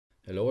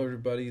Hello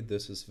everybody,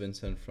 this is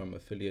Vincent from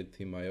Affiliate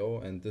Theme.io,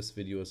 and this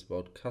video is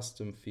about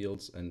custom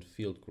fields and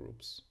field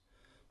groups.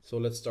 So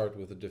let's start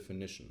with a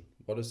definition.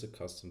 What is a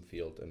custom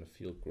field and a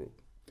field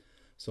group?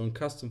 So in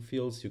custom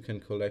fields you can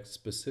collect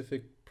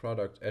specific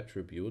product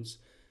attributes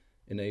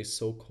in a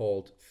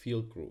so-called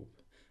field group.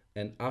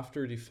 And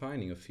after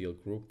defining a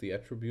field group, the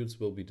attributes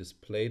will be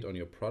displayed on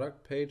your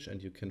product page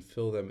and you can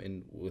fill them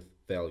in with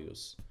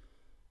values.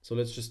 So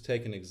let's just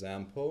take an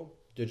example,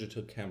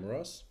 digital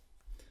cameras.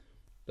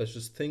 Let's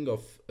just think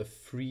of a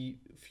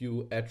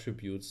few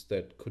attributes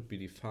that could be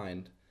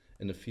defined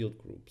in a field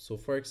group. So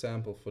for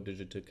example, for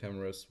digital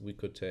cameras, we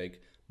could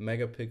take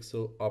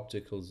megapixel,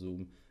 optical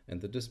zoom,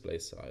 and the display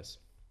size.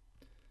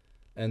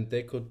 And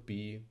they could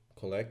be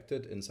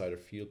collected inside a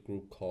field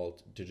group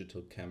called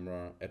digital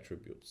camera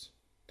attributes.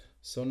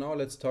 So now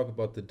let's talk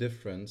about the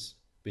difference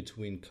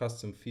between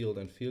custom field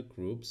and field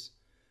groups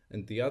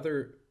and the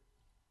other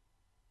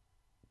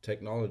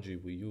technology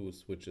we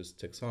use, which is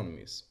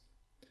taxonomies.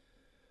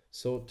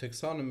 So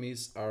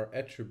taxonomies are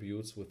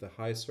attributes with a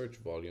high search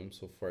volume.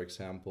 So for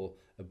example,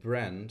 a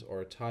brand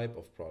or a type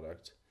of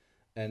product.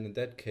 And in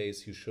that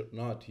case, you should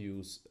not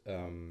use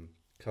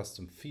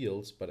custom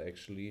fields, but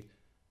actually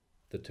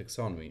the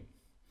taxonomy.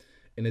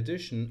 In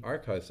addition,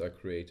 archives are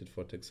created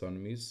for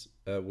taxonomies,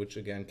 which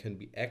again can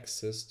be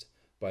accessed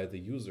by the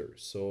user.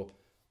 So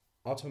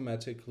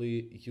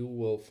automatically you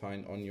will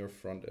find on your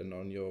front end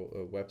on your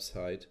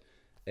website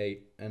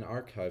an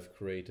archive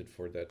created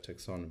for that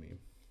taxonomy.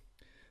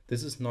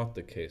 This is not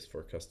the case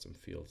for custom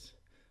fields.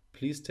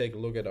 Please take a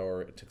look at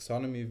our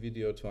taxonomy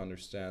video to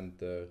understand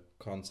the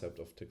concept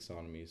of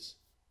taxonomies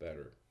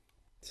better.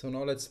 So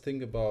now let's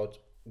think about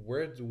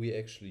where do we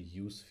actually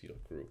use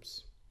field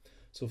groups.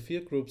 So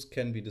field groups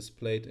can be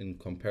displayed in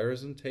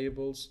comparison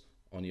tables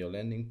on your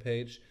landing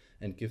page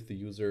and give the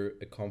user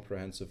a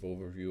comprehensive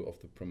overview of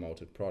the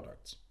promoted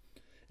products.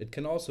 It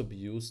can also be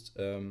used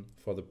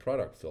for the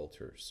product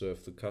filter. So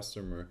if the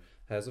customer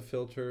has a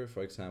filter,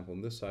 for example,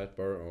 in the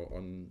sidebar or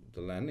on the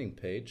landing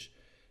page,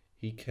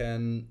 he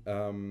can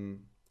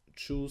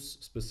choose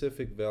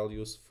specific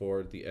values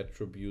for the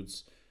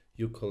attributes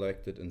you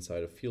collected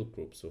inside a field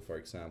group. So for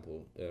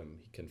example,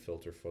 he can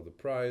filter for the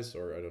price,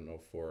 or I don't know,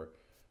 for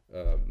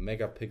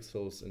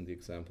megapixels in the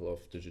example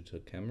of digital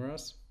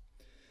cameras.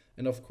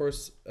 And of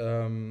course,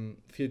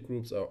 field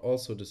groups are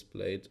also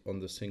displayed on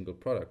the single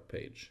product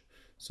page.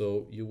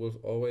 So you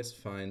will always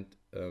find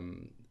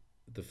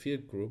the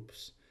field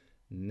groups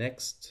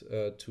next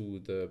to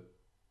the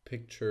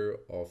picture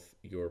of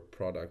your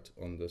product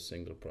on the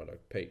single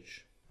product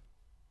page.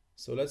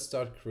 So let's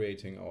start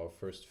creating our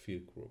first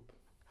field group.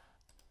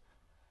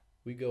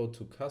 We go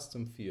to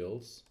custom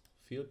fields,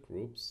 field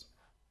groups,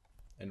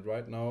 and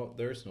right now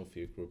there is no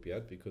field group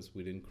yet because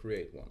we didn't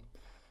create one.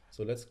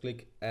 So let's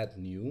click add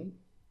new.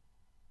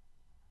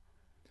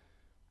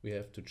 We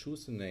have to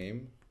choose a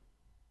name,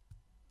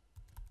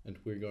 and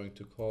we're going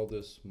to call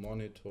this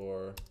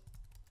monitor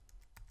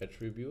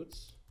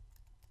attributes,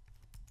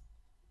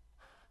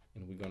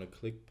 and we're going to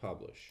click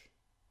publish.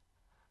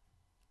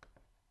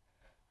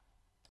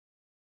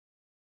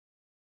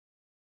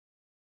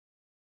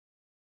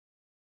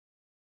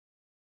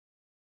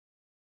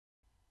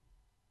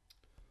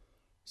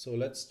 So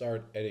let's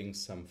start adding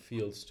some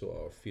fields to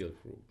our field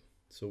group.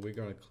 So we're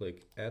going to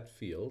click add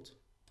field,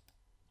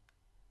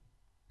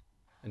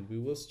 and we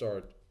will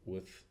start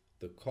with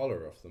the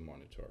color of the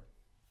monitor.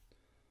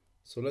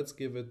 So let's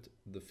give it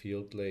the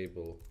field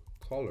label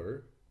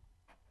color.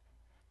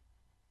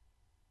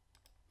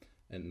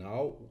 And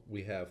now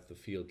we have the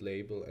field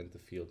label and the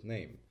field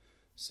name.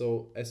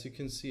 So as you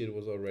can see, it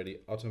was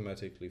already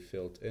automatically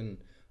filled in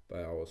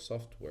by our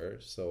software.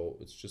 So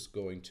it's just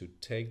going to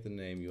take the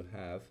name you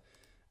have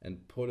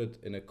and put it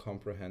in a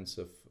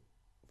comprehensive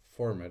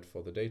format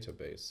for the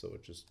database. So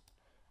it just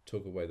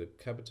took away the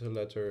capital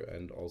letter,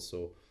 and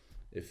also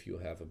if you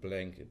have a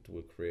blank, it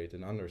will create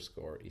an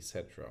underscore,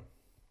 etc.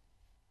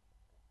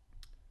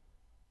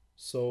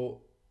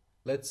 So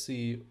let's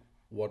see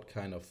what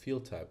kind of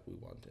field type we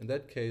want. In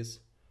that case,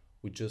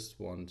 we just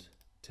want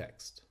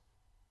text.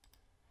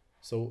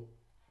 So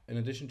in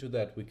addition to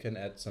that, we can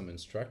add some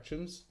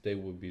instructions. They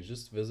will be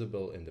just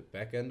visible in the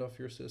back end of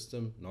your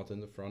system, not in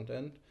the front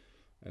end.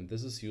 And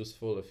this is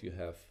useful if you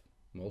have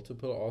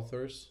multiple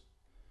authors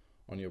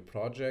on your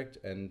project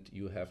and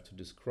you have to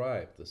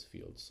describe this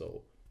field.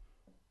 So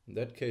in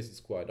that case, it's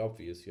quite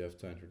obvious. You have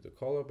to enter the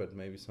color, but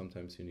maybe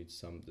sometimes you need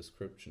some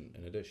description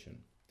in addition.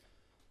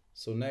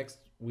 So next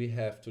we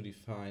have to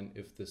define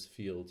if this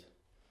field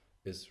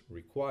is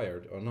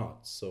required or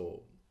not.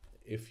 So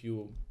if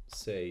you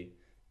say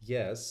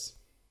yes,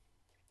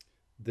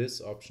 this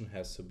option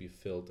has to be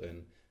filled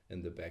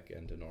in the back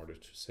end in order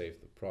to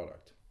save the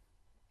product.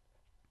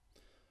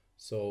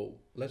 So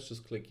let's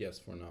just click yes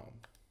for now.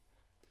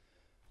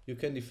 You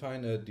can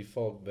define a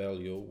default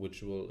value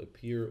which will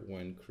appear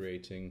when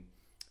creating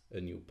a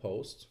new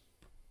post.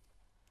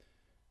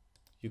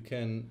 You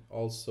can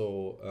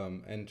also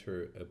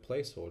enter a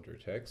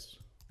placeholder text.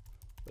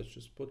 Let's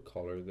just put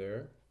color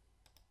there.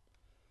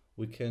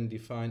 We can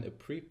define a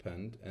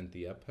prepend and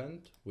the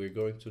append. We're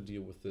going to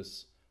deal with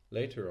this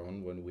later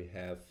on when we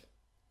have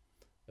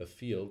a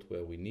field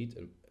where we need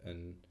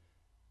an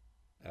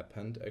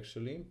append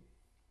actually.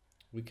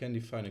 We can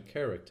define a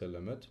character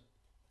limit.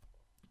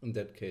 In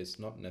that case,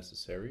 not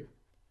necessary.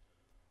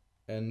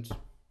 And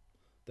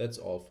that's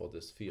all for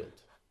this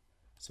field.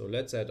 So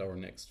let's add our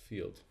next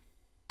field.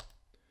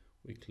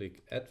 We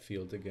click Add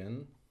Field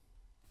again.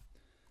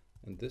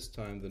 And this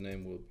time the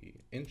name will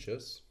be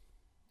inches.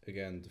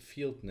 Again, the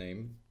field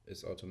name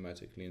is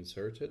automatically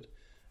inserted.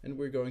 And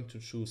we're going to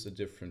choose a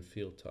different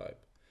field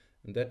type.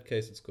 In that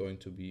case, it's going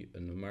to be a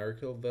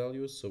numerical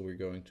value. So we're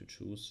going to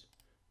choose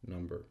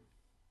number.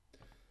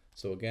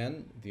 So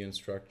again, the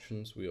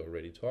instructions we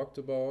already talked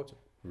about,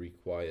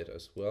 required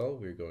as well.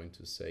 We're going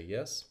to say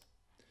yes.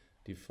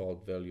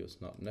 Default value is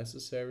not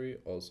necessary.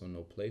 Also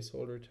no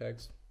placeholder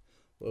text.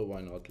 Well,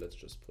 why not? Let's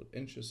just put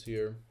inches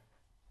here.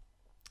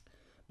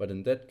 But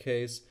in that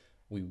case,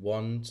 we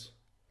want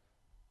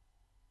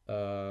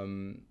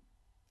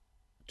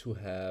to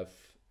have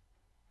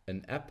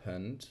an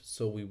append.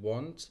 So we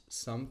want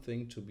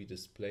something to be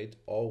displayed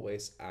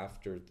always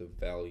after the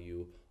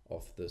value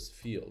of this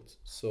field.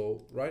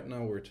 So right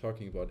now we're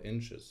talking about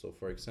inches. So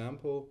for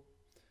example,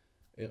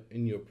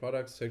 in your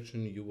product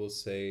section, you will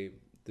say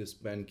this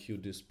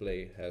BenQ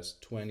display has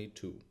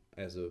 22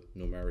 as a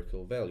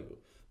numerical value.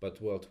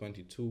 But well,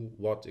 22,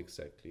 what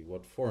exactly?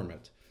 What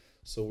format?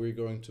 So we're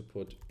going to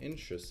put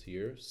inches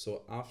here.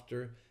 So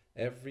after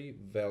every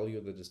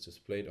value that is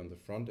displayed on the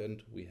front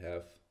end, we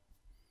have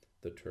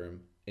the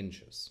term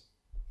inches.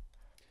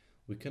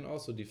 We can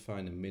also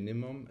define a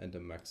minimum and a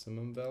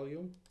maximum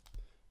value.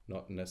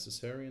 Not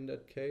necessary in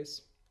that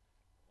case.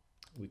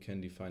 We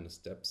can define a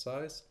step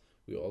size.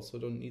 We also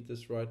don't need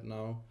this right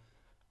now.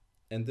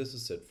 And this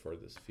is it for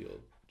this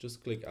field.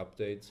 Just click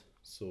update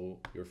so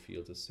your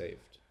field is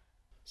saved.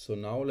 So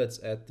now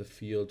let's add the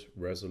field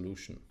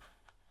resolution.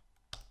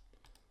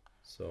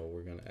 So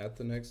we're going to add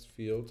the next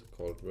field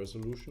called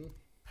resolution.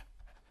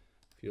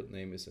 Field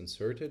name is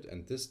inserted,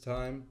 and this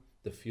time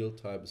the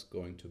field type is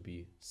going to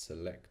be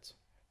select.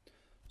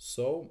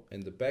 So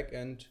in the back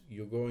end,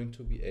 you're going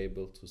to be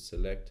able to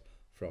select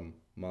from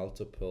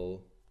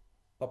multiple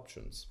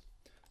options.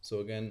 So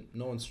again,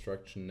 no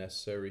instruction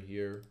necessary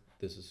here.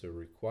 This is a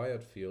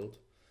required field.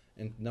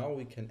 And now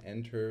we can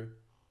enter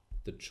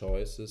the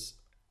choices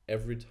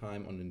every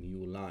time on a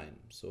new line.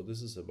 So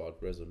this is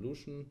about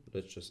resolution.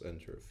 Let's just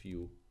enter a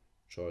few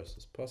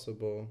choices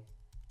possible.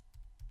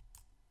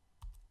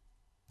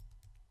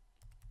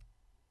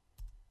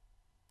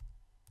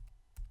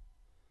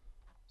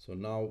 So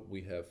now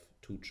we have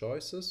two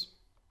choices.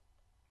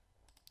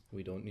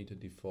 We don't need a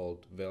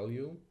default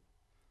value.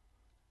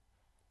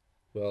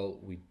 Well,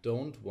 we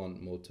don't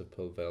want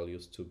multiple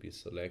values to be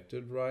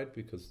selected, right?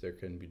 Because there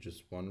can be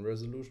just one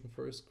resolution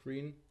for a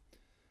screen.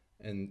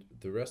 And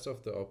the rest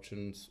of the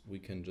options, we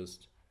can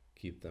just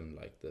keep them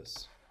like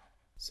this.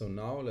 So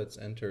now let's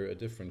enter a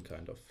different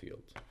kind of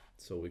field.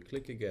 So we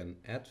click again,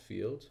 Add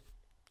Field.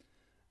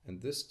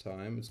 And this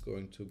time it's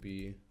going to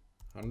be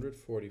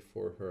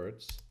 144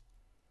 Hertz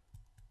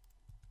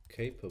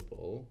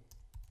capable,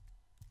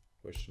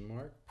 question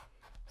mark.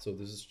 So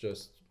this is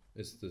just,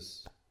 is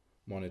this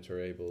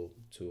monitor able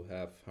to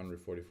have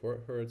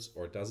 144 Hertz,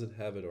 or does it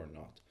have it or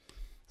not?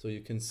 So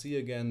you can see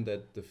again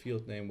that the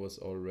field name was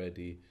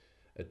already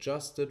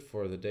adjusted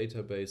for the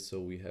database, so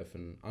we have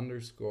an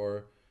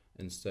underscore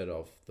instead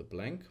of the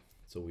blank,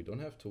 so we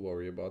don't have to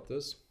worry about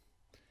this.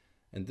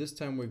 And this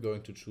time we're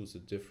going to choose a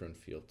different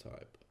field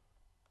type,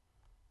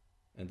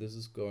 and this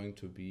is going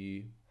to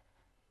be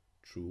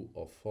true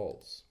or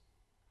false.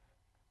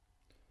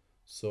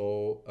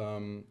 So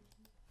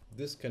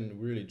this can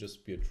really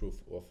just be a true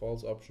or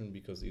false option,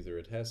 because either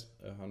it has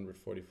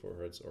 144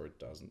 Hertz or it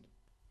doesn't.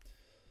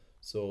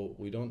 So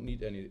we don't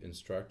need any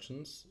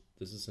instructions.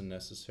 This is a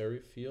necessary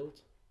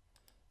field.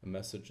 A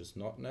message is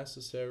not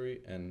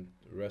necessary, and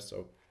the rest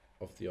of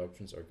the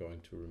options are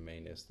going to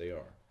remain as they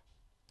are.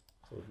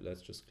 So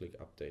let's just click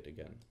update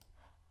again.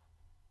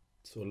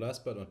 So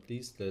last but not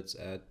least, let's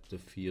add the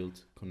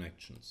field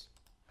connections.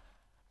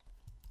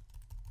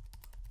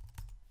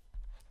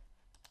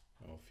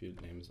 Our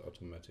field name is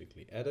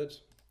automatically added,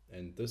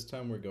 and this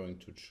time we're going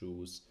to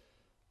choose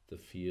the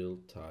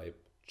field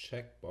type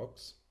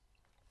checkbox,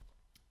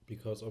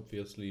 because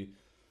obviously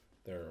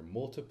there are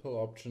multiple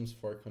options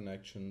for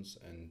connections,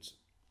 and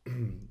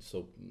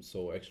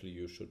so actually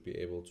you should be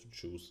able to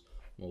choose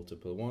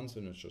multiple ones,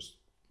 and it's just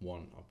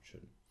one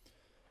option.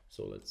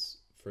 So let's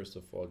first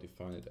of all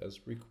define it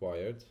as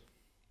required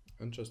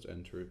and just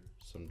enter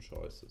some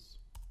choices.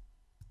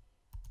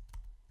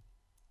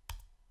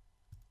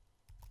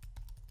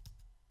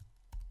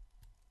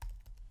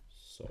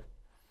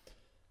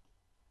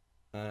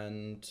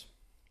 And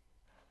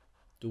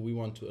do we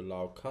want to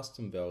allow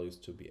custom values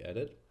to be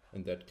added?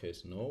 In that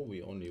case, no,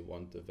 we only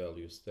want the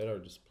values that are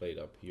displayed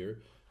up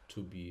here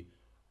to be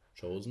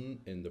chosen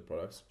in the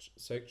products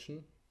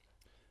section.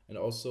 And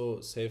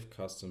also save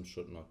custom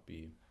should not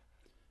be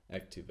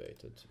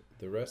activated.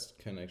 The rest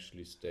can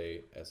actually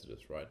stay as it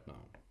is right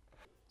now.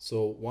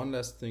 So one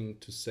last thing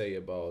to say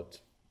about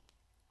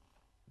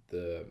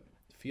the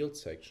field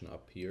section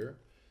up here.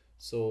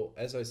 So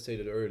as I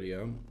stated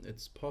earlier,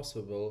 it's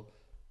possible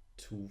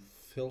to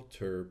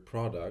filter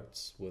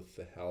products with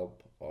the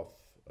help of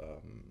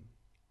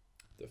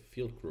the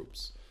field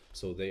groups.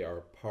 So they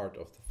are part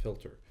of the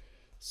filter.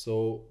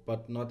 So,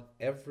 but not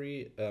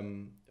every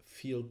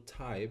field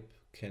type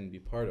can be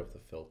part of the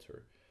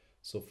filter.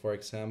 So for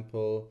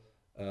example,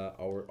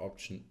 our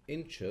option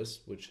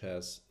inches, which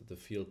has the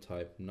field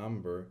type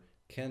number,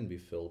 can be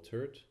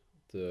filtered.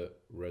 The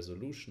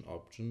resolution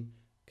option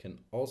can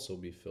also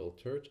be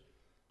filtered.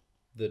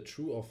 The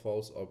true or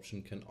false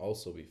option can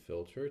also be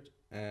filtered.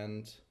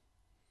 And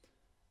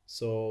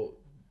so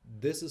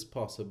this is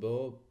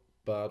possible,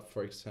 but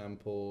for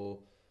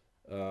example,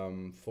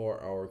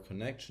 for our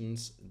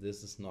connections,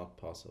 this is not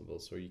possible.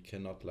 So you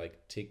cannot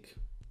like tick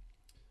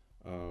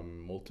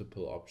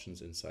multiple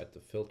options inside the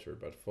filter,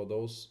 but for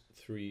those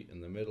three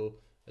in the middle,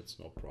 it's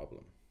no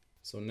problem.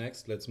 So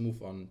next, let's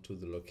move on to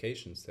the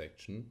location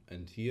section,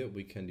 and here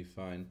we can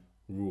define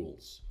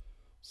rules.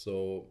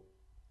 So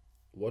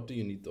what do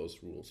you need those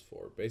rules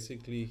for?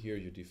 Basically, here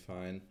you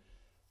define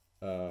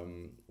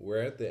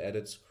where the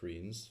edit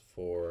screens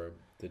for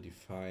the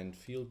defined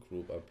field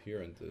group up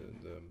here and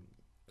the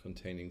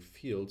containing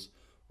fields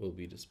will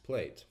be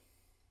displayed.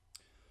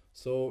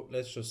 So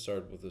let's just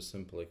start with a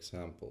simple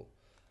example.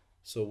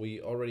 So we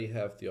already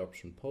have the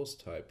option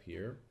post type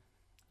here.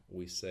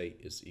 We say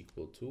is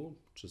equal to,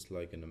 just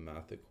like in a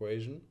math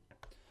equation.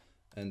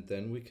 And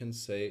then we can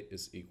say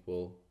is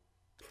equal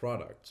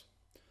product.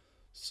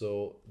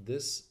 So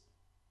this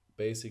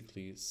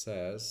basically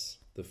says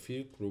the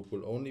field group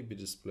will only be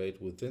displayed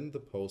within the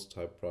post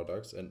type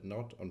products and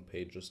not on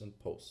pages and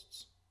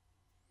posts.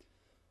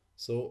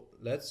 So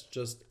let's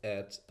just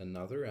add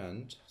another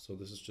and. So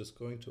this is just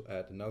going to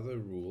add another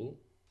rule.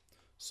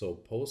 So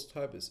post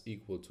type is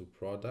equal to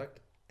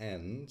product,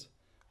 and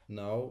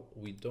now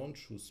we don't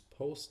choose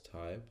post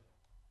type,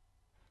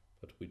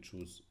 but we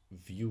choose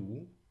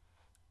view,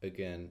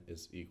 again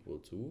is equal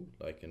to,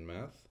 like in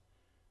math,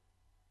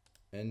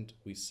 and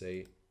we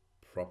say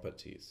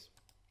properties.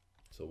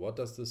 So what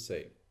does this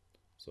say?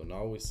 So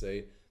now we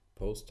say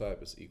post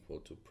type is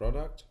equal to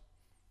product.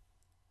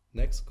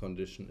 Next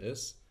condition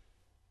is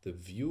the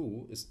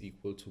view is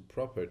equal to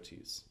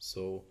properties.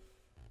 So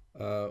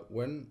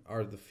when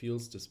are the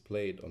fields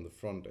displayed on the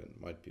front end?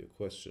 Might be a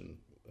question.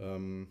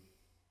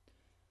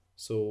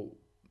 So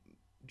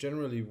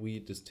generally we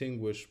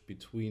distinguish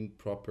between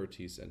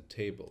properties and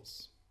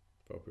tables.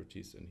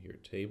 Properties in here,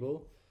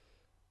 table.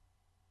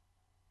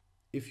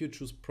 If you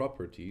choose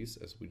properties,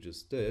 as we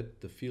just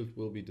did, the field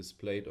will be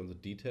displayed on the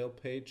detail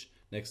page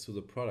next to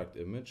the product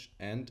image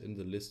and in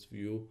the list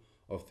view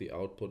of the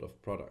output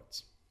of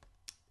products.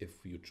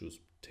 If you choose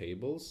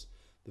tables,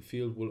 the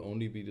field will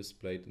only be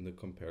displayed in the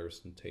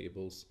comparison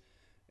tables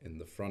in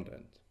the front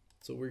end.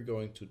 So we're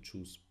going to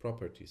choose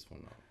properties for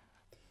now.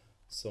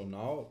 So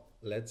now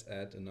let's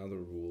add another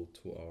rule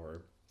to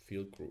our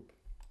field group.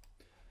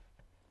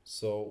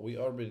 So we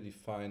already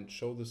defined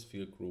show this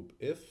field group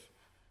if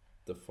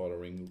the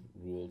following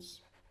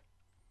rules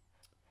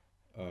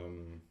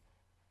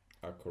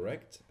are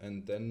correct,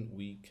 and then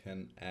we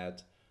can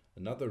add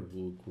another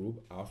rule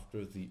group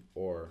after the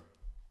or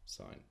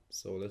sign.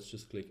 So let's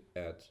just click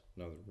add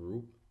another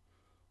group.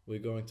 We're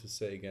going to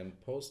say again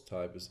post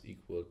type is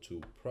equal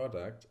to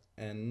product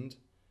and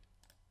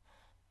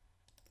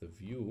the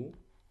view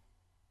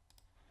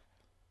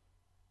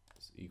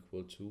is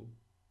equal to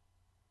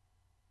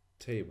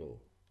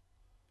table.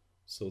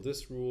 So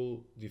this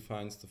rule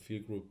defines the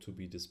field group to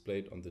be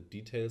displayed on the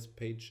details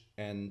page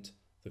and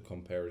the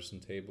comparison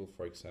table,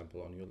 for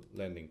example, on your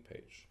landing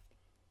page.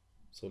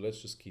 So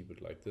let's just keep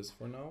it like this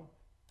for now.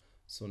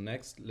 So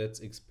next, let's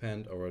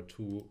expand our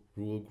two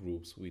rule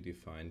groups we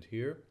defined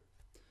here.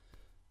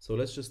 So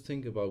let's just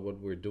think about what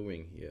we're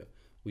doing here.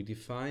 We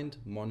defined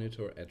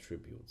monitor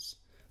attributes,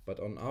 but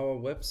on our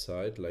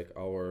website, like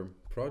our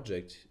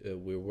project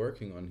we're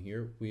working on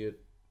here,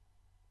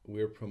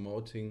 we're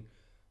promoting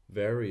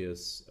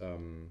various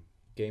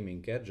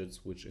gaming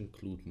gadgets, which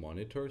include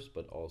monitors,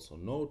 but also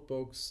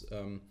notebooks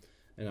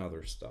and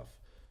other stuff.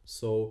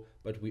 So,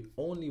 but we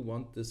only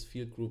want this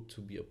field group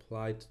to be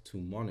applied to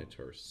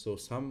monitors. So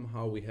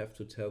somehow we have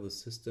to tell the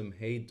system,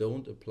 hey,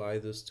 don't apply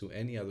this to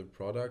any other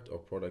product or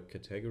product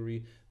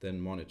category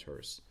than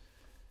monitors.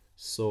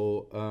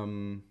 So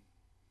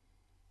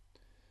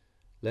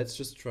let's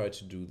just try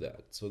to do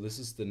that. So this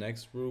is the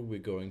next rule we're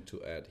going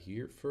to add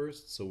here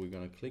first. So we're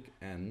going to click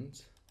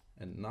end,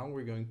 and now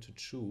we're going to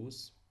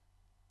choose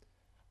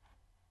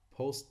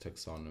post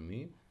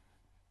taxonomy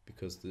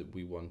because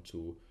we want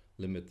to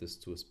limit this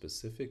to a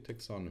specific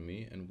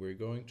taxonomy, and we're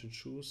going to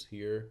choose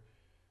here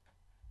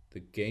the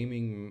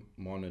gaming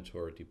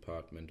monitor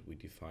department we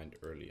defined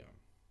earlier.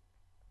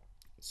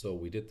 So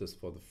we did this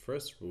for the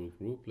first rule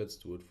group. Let's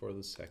do it for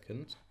the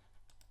second.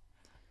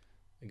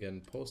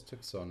 Again, post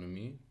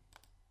taxonomy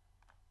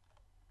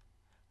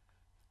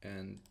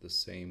and the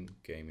same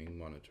gaming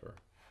monitor.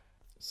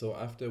 So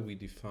after we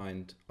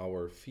defined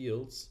our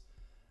fields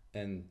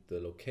and the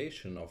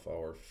location of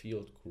our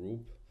field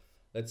group,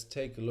 let's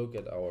take a look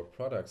at our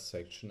products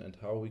section and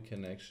how we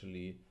can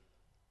actually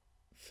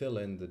fill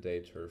in the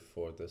data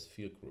for this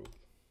field group.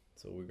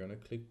 So we're going to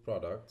click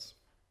products,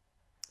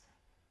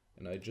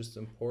 and I just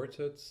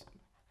imported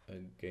a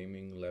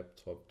gaming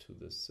laptop to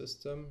this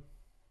system.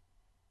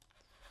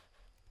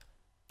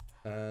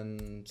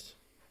 And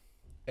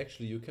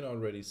actually you can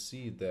already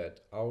see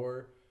that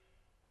our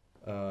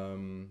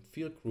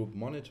field group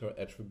monitor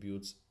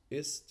attributes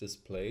is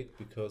displayed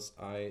because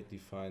I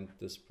defined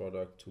this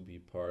product to be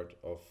part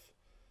of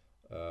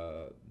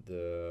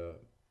the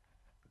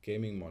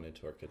gaming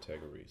monitor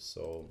category.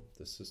 So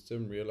the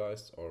system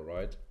realized, all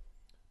right,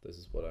 this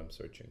is what I'm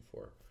searching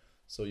for.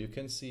 So you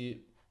can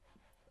see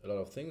a lot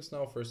of things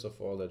now. First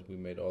of all, that we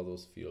made all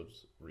those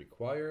fields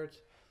required.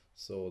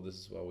 So this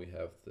is why we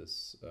have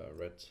this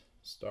red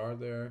star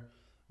there.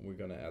 We're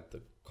gonna add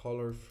the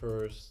color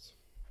first,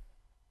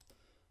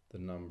 the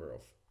number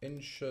of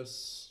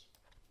inches,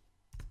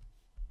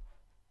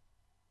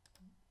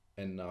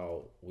 and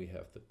now we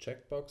have the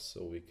checkbox,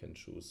 so we can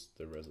choose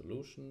the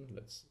resolution.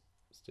 Let's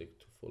stick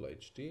to full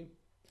HD.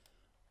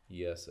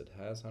 Yes, it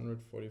has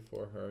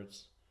 144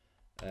 Hertz,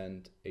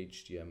 and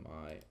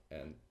HDMI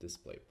and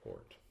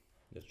DisplayPort.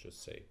 Let's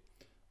just say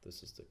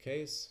this is the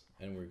case,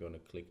 and we're going to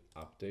click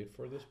update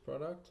for this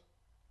product.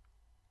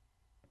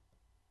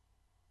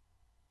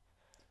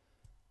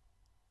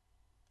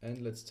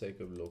 And let's take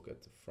a look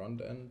at the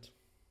front end.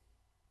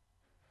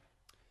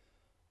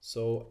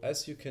 So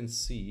as you can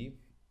see,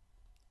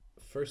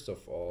 first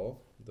of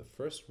all, the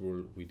first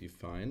rule we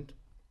defined,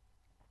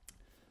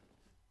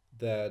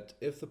 that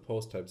if the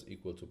post type is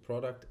equal to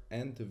product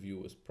and the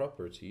view is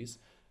properties,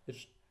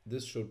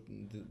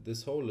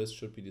 this whole list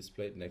should be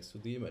displayed next to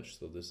the image.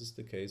 So this is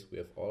the case. We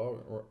have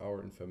all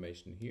our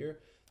information here.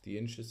 The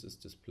inches is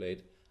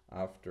displayed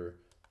after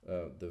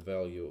the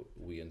value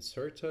we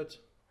inserted.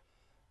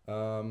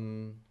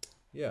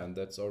 Yeah, and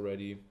that's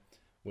already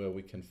where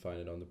we can find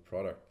it on the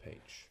product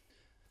page.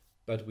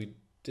 But we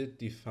did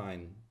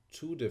define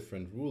two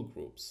different rule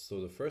groups.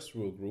 So the first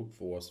rule group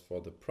was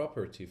for the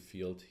property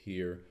field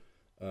here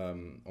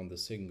on the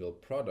single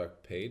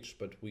product page,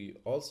 but we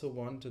also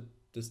wanted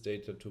this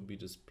data to be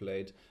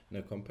displayed in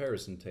a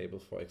comparison table,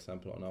 for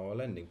example, on our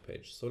landing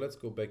page. So let's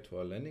go back to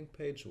our landing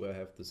page where I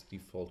have this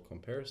default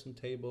comparison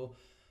table,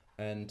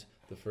 and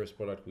the first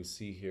product we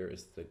see here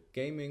is the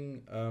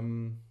gaming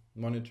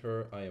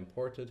monitor I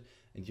imported,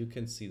 and you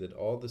can see that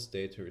all this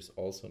data is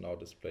also now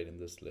displayed in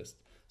this list.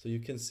 So you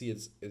can see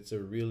it's a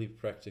really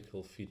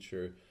practical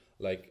feature.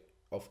 Like,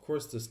 of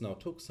course, this now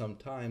took some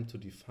time to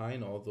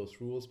define all those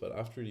rules, but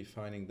after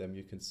defining them,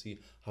 you can see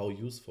how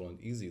useful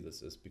and easy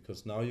this is,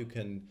 because now you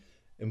can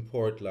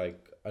import,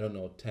 like, I don't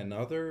know, 10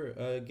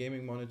 other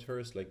gaming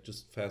monitors, like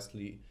just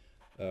fastly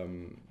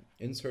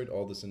insert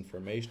all this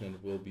information and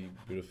it will be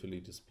beautifully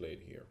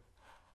displayed here.